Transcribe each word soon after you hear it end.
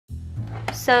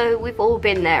So we've all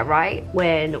been there, right?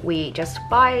 When we just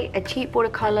buy a cheap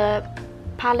watercolor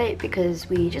palette because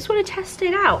we just want to test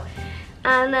it out.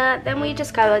 And then we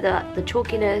discover that the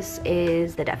chalkiness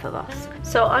is the death of us.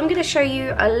 So I'm going to show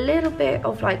you a little bit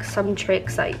of like some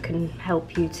tricks that can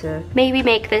help you to maybe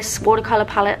make this watercolor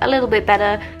palette a little bit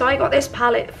better. So I got this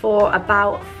palette for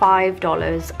about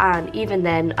 $5, and even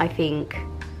then I think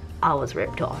I was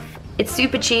ripped off. It's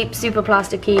super cheap, super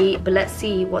plasticky, but let's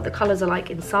see what the colors are like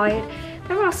inside.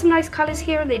 There are some nice colors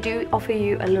here, and they do offer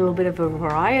you a little bit of a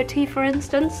variety, for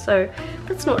instance, so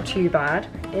that's not too bad.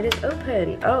 It is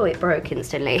open. Oh, it broke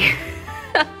instantly.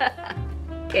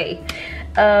 Okay,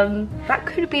 that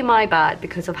could be my bad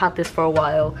because I've had this for a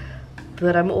while,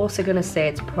 but I'm also gonna say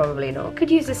it's probably not. Could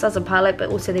use this as a palette, but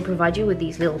also they provide you with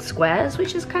these little squares,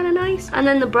 which is kind of nice. And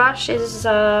then the brush is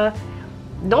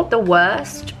not the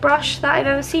worst brush that I've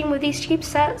ever seen with these cheap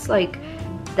sets. Like,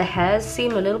 the hairs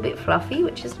seem a little bit fluffy,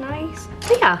 which is nice.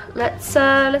 So yeah, let's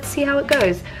see how it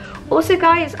goes. Also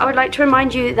guys, I would like to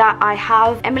remind you that I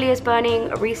have Emily is Burning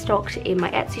restocked in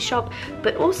my Etsy shop,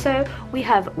 but also we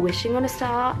have Wishing on a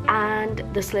Star and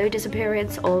The Slow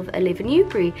Disappearance of Olivia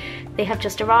Newbury. They have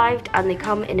just arrived and they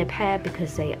come in a pair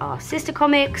because they are sister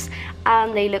comics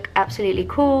and they look absolutely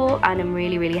cool, and I'm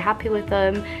really happy with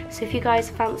them. So if you guys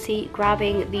fancy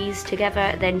grabbing these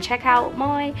together, then check out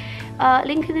my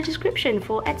link in the description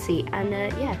for Etsy, and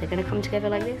yeah, they're gonna come together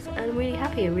like this, and I'm really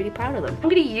happy and really proud of them. I'm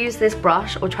gonna use this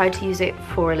brush, or try to use it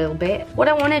for a little bit. What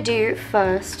I want to do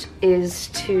first is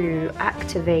to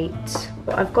activate.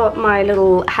 I've got my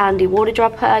little handy water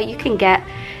dropper. You can get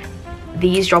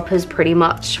these droppers pretty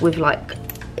much with, like,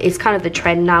 it's kind of the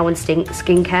trend now in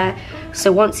skincare.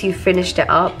 So once you've finished it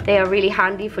up, they are really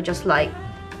handy for just like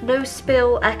no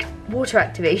spill water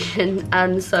activation.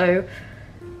 And so,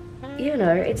 you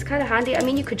know, it's kind of handy. I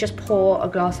mean, you could just pour a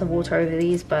glass of water over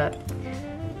these, but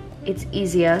it's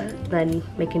easier than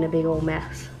making a big old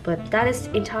mess. But that is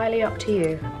entirely up to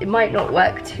you. It might not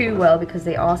work too well because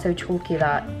they are so chalky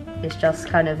that it's just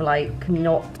kind of like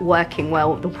not working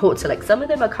well with the water. Like, some of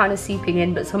them are kind of seeping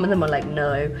in, but some of them are like,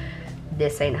 no,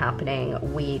 this ain't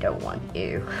happening, we don't want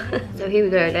you. So here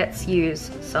we go, let's use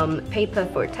some paper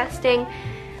for testing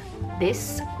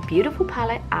this beautiful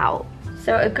palette out.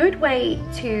 So a good way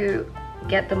to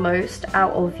get the most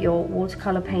out of your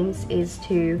watercolor paints is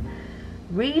to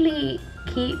really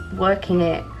keep working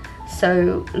it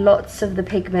so lots of the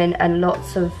pigment and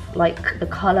lots of like the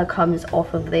color comes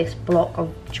off of this block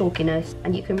of chalkiness,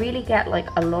 and you can really get like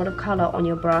a lot of color on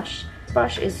your brush. This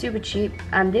brush is super cheap,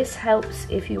 and this helps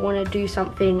if you want to do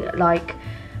something like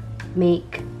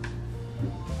make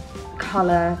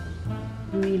color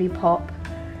really pop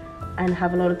and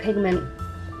have a lot of pigment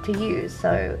to use.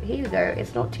 So here you go,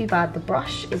 it's not too bad. The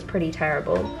brush is pretty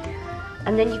terrible,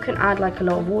 and then you can add like a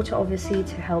lot of water obviously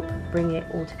to help bring it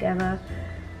all together.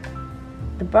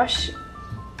 The brush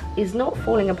is not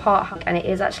falling apart, and it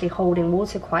is actually holding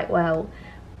water quite well,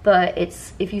 but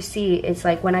it's, if you see, it's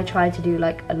like when I try to do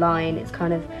like a line, it's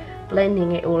kind of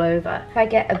blending it all over. If I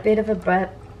get a bit of a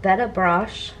better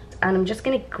brush, and I'm just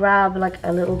gonna grab like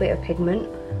a little bit of pigment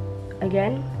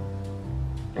again,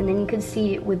 and then you can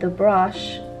see with the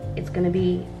brush it's gonna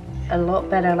be a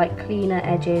lot better, like cleaner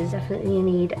edges. Definitely you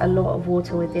need a lot of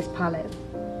water with this palette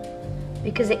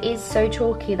because it is so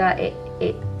chalky that it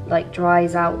like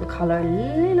dries out the color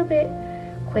a little bit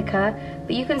quicker.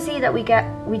 But you can see that we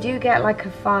do get like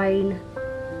a fine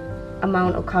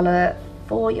amount of color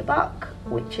for your buck,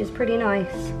 which is pretty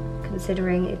nice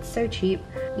considering it's so cheap.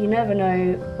 You never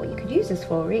know what you could use this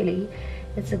for, really.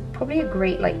 It's probably a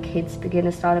great like kids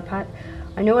beginner starter pack.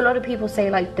 I know a lot of people say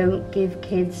like don't give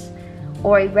kids,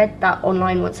 or I read that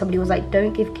online once, somebody was like,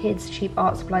 don't give kids cheap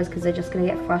art supplies because they're just gonna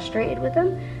get frustrated with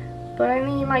them. But I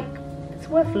mean, like, it's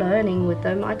worth learning with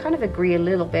them. I kind of agree a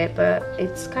little bit, but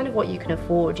it's kind of what you can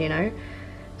afford, you know.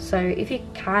 So if you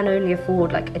can only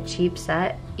afford like a cheap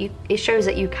set, it shows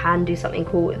that you can do something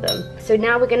cool with them. So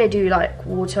now we're gonna do like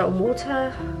water on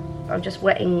water. I'm just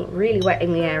really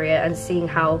wetting the area and seeing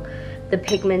how the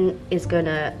pigment is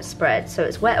gonna spread. So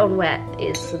it's wet on wet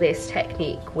is this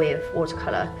technique with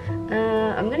watercolor.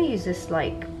 I'm gonna use this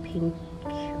like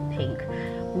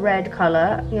red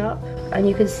color. Yep. And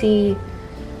you can see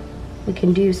we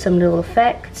can do some little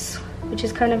effects, which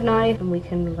is kind of nice, and we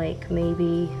can like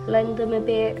maybe blend them a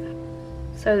bit.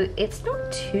 So it's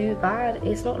not too bad.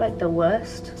 It's not like the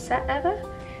worst set ever.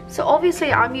 So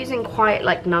obviously I'm using quite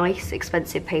like nice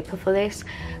expensive paper for this,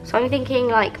 so I'm thinking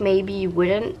like maybe you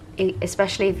wouldn't,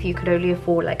 especially if you could only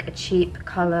afford like a cheap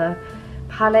color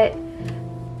palette.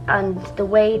 And the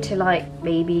way to like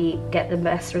maybe get the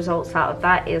best results out of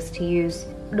that is to use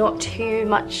not too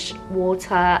much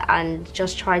water and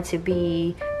just try to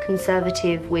be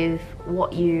conservative with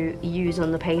what you use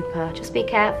on the paper. Just be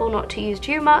careful not to use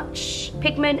too much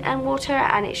pigment and water,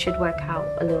 and it should work out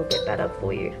a little bit better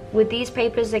for you. With these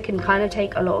papers, they can kind of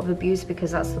take a lot of abuse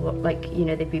because that's what, like, you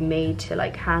know, they've been made to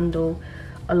like handle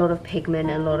a lot of pigment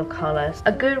and a lot of colors.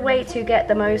 A good way to get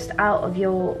the most out of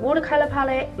your watercolor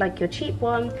palette, like your cheap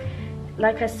one,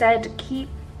 like I said, keep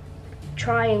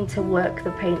trying to work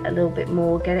the paint a little bit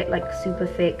more, get it like super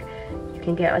thick. You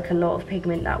can get like a lot of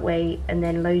pigment that way, and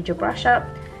then load your brush up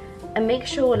and make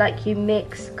sure like you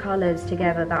mix colors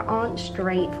together that aren't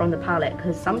straight from the palette,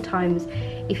 because sometimes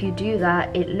if you do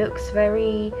that, it looks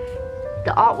the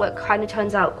artwork kind of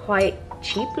turns out quite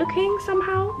cheap looking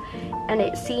somehow, and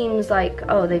it seems like,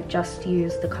 oh, they've just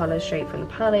used the color straight from the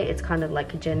palette. It's kind of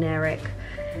like a generic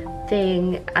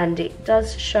thing, and it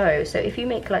does show. So if you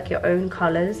make like your own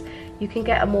colors, you can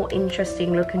get a more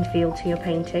interesting look and feel to your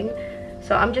painting.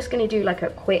 So I'm just going to do like a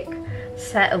quick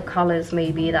set of colors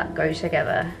maybe that go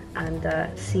together,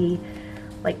 and see,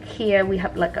 like here we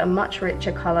have like a much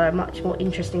richer color, a much more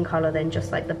interesting color than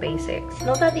just like the basics.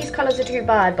 Not that these colors are too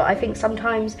bad, but I think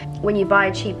sometimes when you buy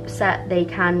a cheap set, they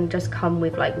can just come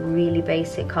with like really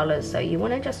basic colors. So you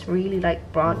want to just really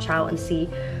like branch out and see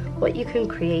what you can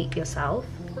create yourself,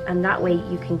 and that way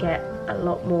you can get a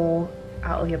lot more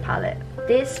out of your palette.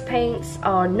 These paints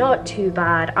are not too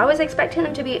bad. I was expecting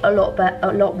them to be a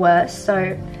lot worse,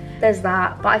 so there's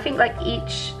that. But I think like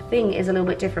each thing is a little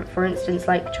bit different. For instance,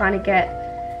 like trying to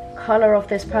get color off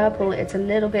this purple, it's a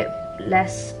little bit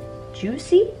less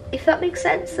juicy, if that makes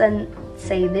sense, than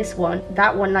say this one.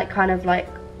 That one like kind of like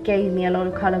gave me a lot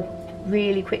of color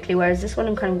really quickly, whereas this one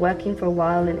I'm kind of working for a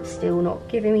while and it's still not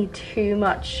giving me too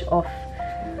much off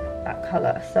that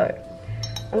color. So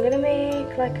I'm gonna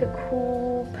make like a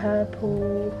cool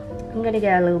purple. I'm gonna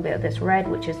get a little bit of this red,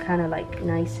 which is kind of like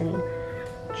nice and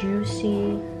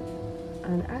juicy,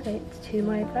 and add it to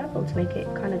my purple to make it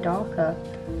kind of darker.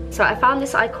 So I found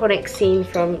this iconic scene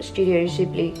from Studio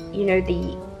Ghibli, you know,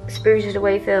 the Spirited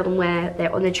Away film where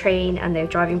they're on the train and they're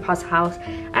driving past a house.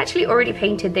 I actually already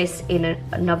painted this in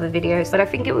another video, but I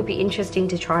think it would be interesting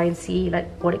to try and see like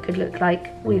what it could look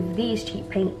like with these cheap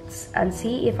paints and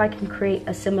see if I can create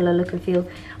a similar look and feel.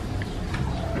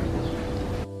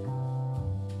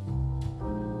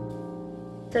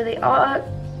 So they are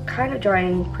kind of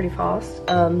drying pretty fast.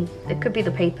 It could be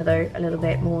the paper though, a little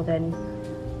bit more than,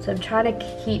 so I'm trying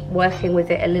to keep working with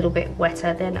it a little bit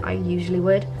wetter than I usually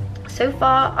would. So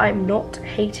far I'm not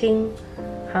hating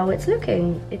how it's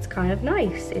looking. It's kind of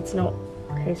nice. It's not,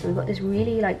 okay, so we've got this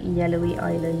really like yellowy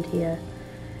island here,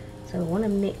 so I want to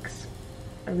mix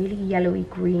a really yellowy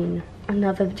green.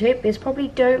 Another tip is probably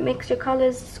don't mix your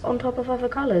colors on top of other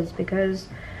colors, because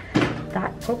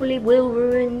that probably will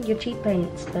ruin your cheap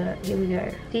paints, but here we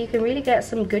go. So you can really get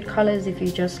some good colors if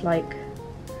you just like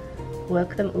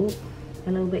work them a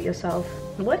little bit yourself.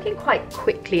 I'm working quite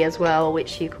quickly as well,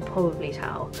 which you can probably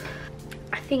tell.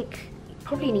 I think you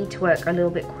probably need to work a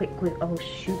little bit quick with, oh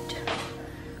shoot.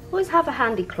 Always have a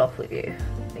handy cloth with you,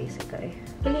 basically.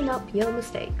 Clean up your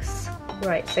mistakes.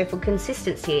 Right, so for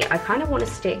consistency, I kind of want to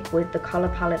stick with the color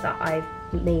palette that I've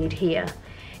made here.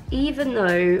 Even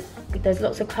though there's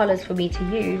lots of colors for me to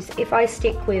use, if I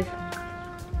stick with,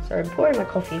 sorry, I'm pouring my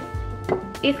coffee.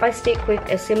 If I stick with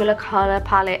a similar color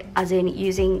palette, as in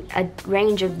using a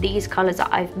range of these colors that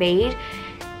I've made,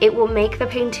 it will make the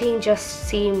painting just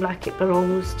seem like it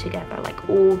belongs together, like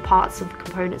all parts of the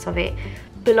components of it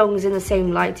belongs in the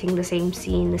same lighting, the same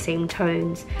scene, the same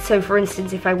tones. So for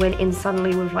instance, if I went in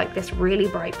suddenly with like this really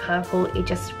bright purple, it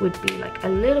just would be like a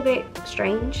little bit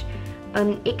strange.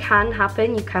 It can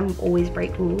happen, you can always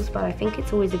break rules, but I think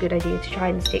it's always a good idea to try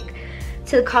and stick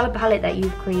to the color palette that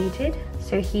you've created.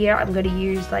 So here I'm going to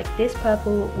use like this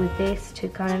purple with this to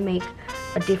kind of make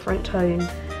a different tone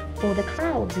for the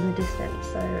clouds in the distance.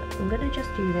 So I'm going to just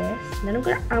do this, and then I'm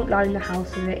going to outline the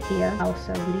house with it here.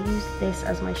 Also, I'm going to use this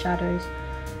as my shadows,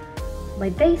 my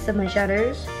base of my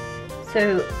shadows.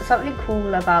 So something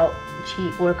cool about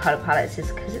cheap watercolor palettes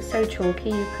is because it's so chalky,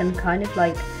 you can kind of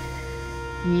like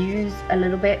use a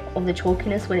little bit of the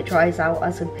chalkiness when it dries out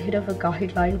as a bit of a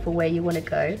guideline for where you want to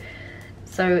go.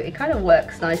 So it kind of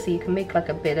works nicely. You can make like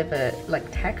a bit of a like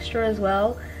texture as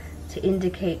well to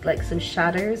indicate like some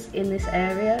shadows in this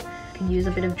area. You can use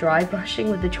a bit of dry brushing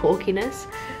with the chalkiness,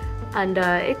 and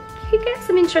you get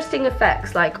some interesting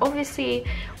effects. Like obviously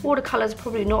watercolors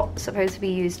probably not supposed to be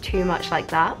used too much like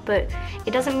that, but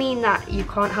it doesn't mean that you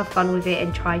can't have fun with it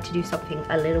and try to do something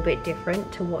a little bit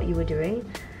different to what you were doing.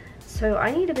 So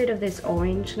I need a bit of this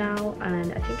orange now,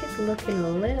 and I think it's looking a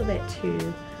little bit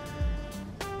too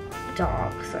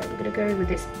dark, so I'm gonna go with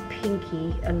this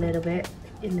pinky a little bit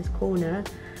in this corner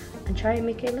and try and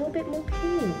make it a little bit more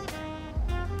pink.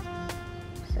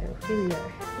 So here we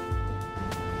go.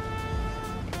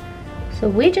 So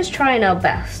we're just trying our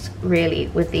best really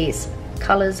with these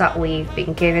colors that we've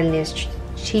been given, these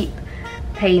cheap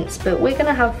paints, but we're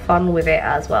gonna have fun with it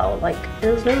as well. Like,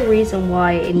 there's no reason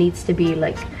why it needs to be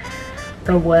like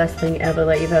the worst thing ever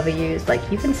that you've ever used. Like,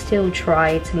 you can still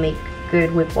try to make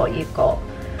good with what you've got.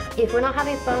 If we're not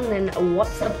having fun, then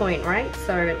what's the point, right?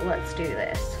 So let's do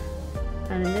this.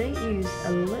 And I'm going to use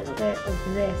a little bit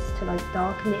of this to like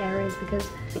darken the areas, because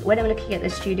when I'm looking at the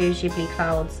Studio Ghibli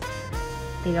clouds,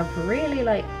 they have really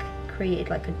like created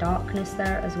like a darkness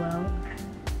there as well.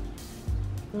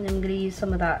 And I'm going to use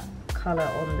some of that colour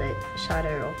on the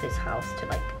shadow of this house to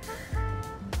like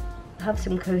have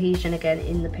some cohesion again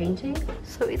in the painting.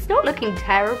 So it's not looking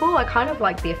terrible. I kind of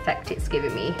like the effect it's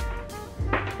giving me.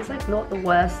 It's like not the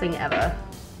worst thing ever.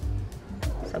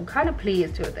 So I'm kind of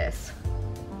pleased with this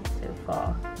so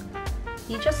far.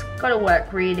 You just gotta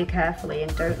work really carefully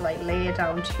and don't like lay it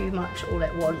down too much all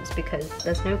at once, because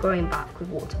there's no going back with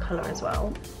watercolor as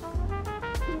well.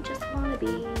 You just wanna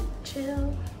be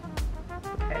chill.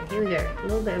 Okay, here we go. A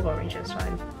little bit of orange this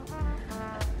time.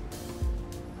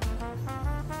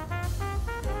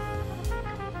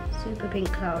 Super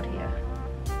pink cloud here.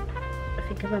 I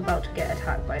think I'm about to get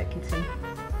attacked by a kitten.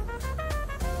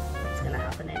 It's gonna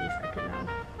happen any second now.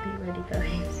 Be ready,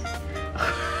 guys.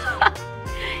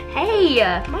 Hey,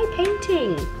 my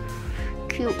painting.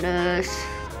 Cuteness.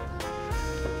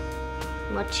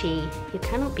 Mochi, you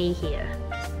cannot be here.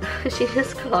 She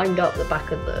just climbed up the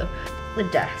back of the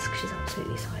desk. She's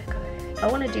absolutely psycho. I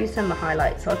want to do some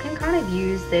highlights, so I can kind of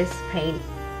use this paint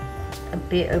a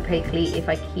bit opaquely if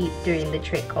I keep doing the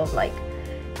trick of like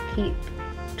keep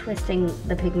twisting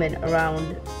the pigment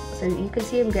around. So you can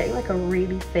see I'm getting like a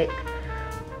really thick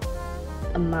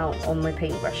amount on my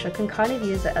paintbrush. I can kind of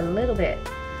use it a little bit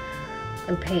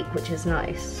opaque, which is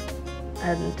nice.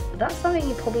 And that's something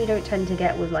you probably don't tend to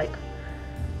get with like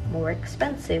more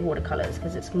expensive watercolors,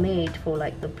 because it's made for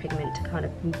like the pigment to kind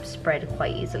of spread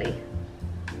quite easily.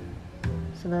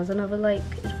 So there's another like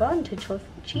advantage of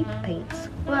cheap paints.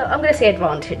 Well, I'm gonna say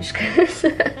advantage because so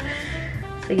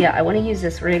yeah, I want to use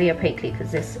this really opaquely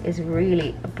because this is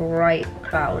really a bright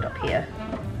cloud up here.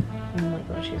 Oh my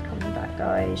god, she's coming back,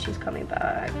 guys. She's coming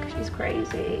back. She's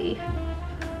crazy.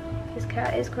 This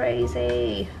cat is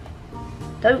crazy.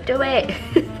 Don't do it.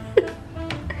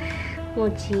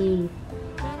 Mochi.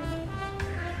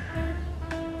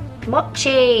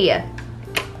 Mochi.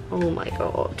 Oh my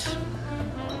god.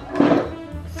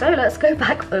 So let's go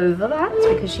back over that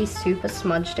because she super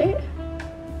smudged it.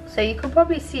 So you can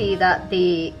probably see that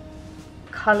the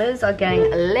colors are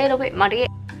getting a little bit muddy.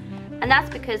 And that's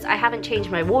because I haven't changed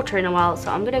my water in a while,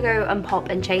 so I'm gonna go and pop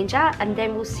and change that, and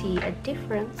then we'll see a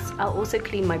difference. I'll also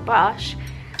clean my brush.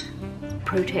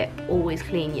 Pro tip, always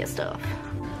clean your stuff.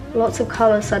 Lots of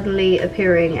color suddenly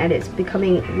appearing and it's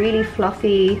becoming really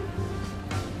fluffy,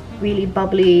 really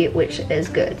bubbly, which is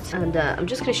good. And I'm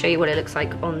just gonna show you what it looks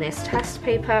like on this test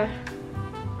paper.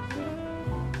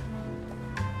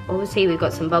 Obviously we've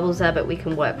got some bubbles there, but we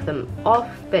can work them off,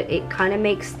 but it kind of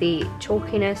makes the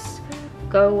chalkiness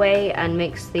go away and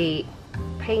makes the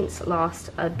paints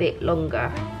last a bit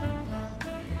longer.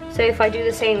 So if I do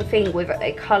the same thing with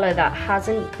a color that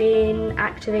hasn't been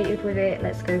activated with it,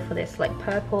 let's go for this like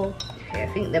purple. Okay, I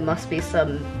think there must be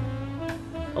some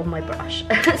on my brush.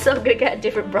 So I'm gonna get a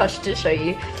different brush to show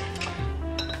you.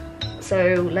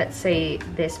 So let's say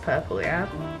this purple, yeah?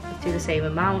 Let's do the same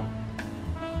amount.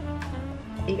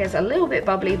 It gets a little bit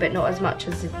bubbly, but not as much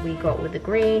as we got with the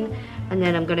green. And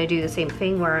then I'm gonna do the same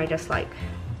thing where I just like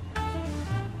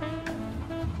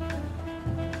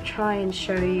try and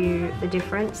show you the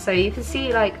difference. So you can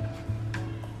see like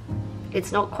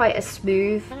it's not quite as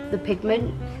smooth, the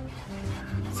pigment.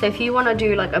 So if you want to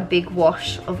do like a big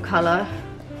wash of color,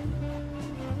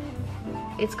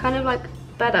 it's kind of like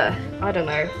better. I don't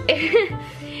know.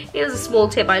 It was a small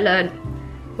tip I learned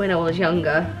when I was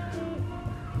younger.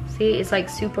 See, it's like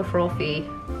super frothy.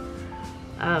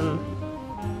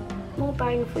 More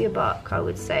bang for your buck, I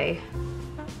would say.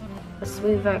 A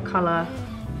smoother color.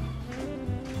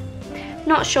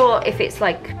 Not sure if it's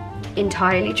like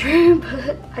entirely true,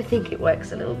 but I think it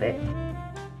works a little bit.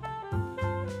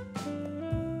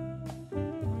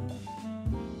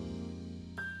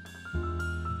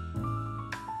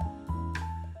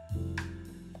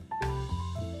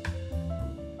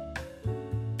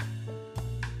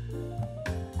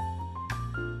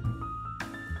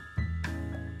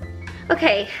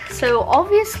 Okay, so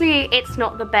obviously it's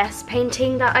not the best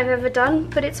painting that I've ever done,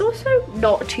 but it's also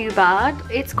not too bad.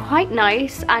 It's quite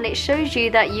nice and it shows you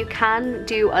that you can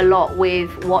do a lot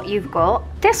with what you've got.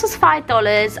 This was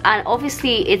 $5 and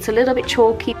obviously it's a little bit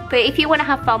chalky, but if you want to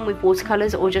have fun with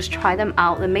watercolors or just try them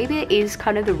out, then maybe it is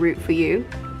kind of the route for you.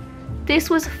 This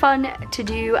was fun to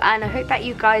do and I hope that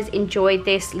you guys enjoyed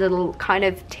this little kind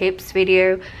of tips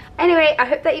video. Anyway, I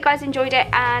hope that you guys enjoyed it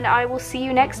and I will see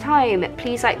you next time.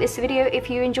 Please like this video if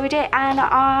you enjoyed it and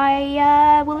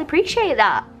I will appreciate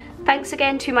that. Thanks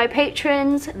again to my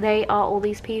patrons. They are all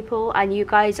these people and you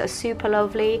guys are super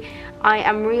lovely. I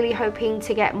am really hoping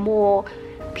to get more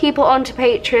people onto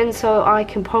Patreon so I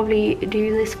can probably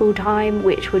do this full time,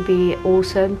 which would be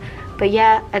awesome. But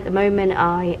yeah, at the moment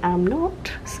I am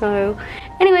not. So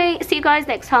anyway, see you guys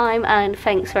next time and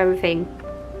thanks for everything.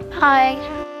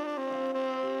 Bye.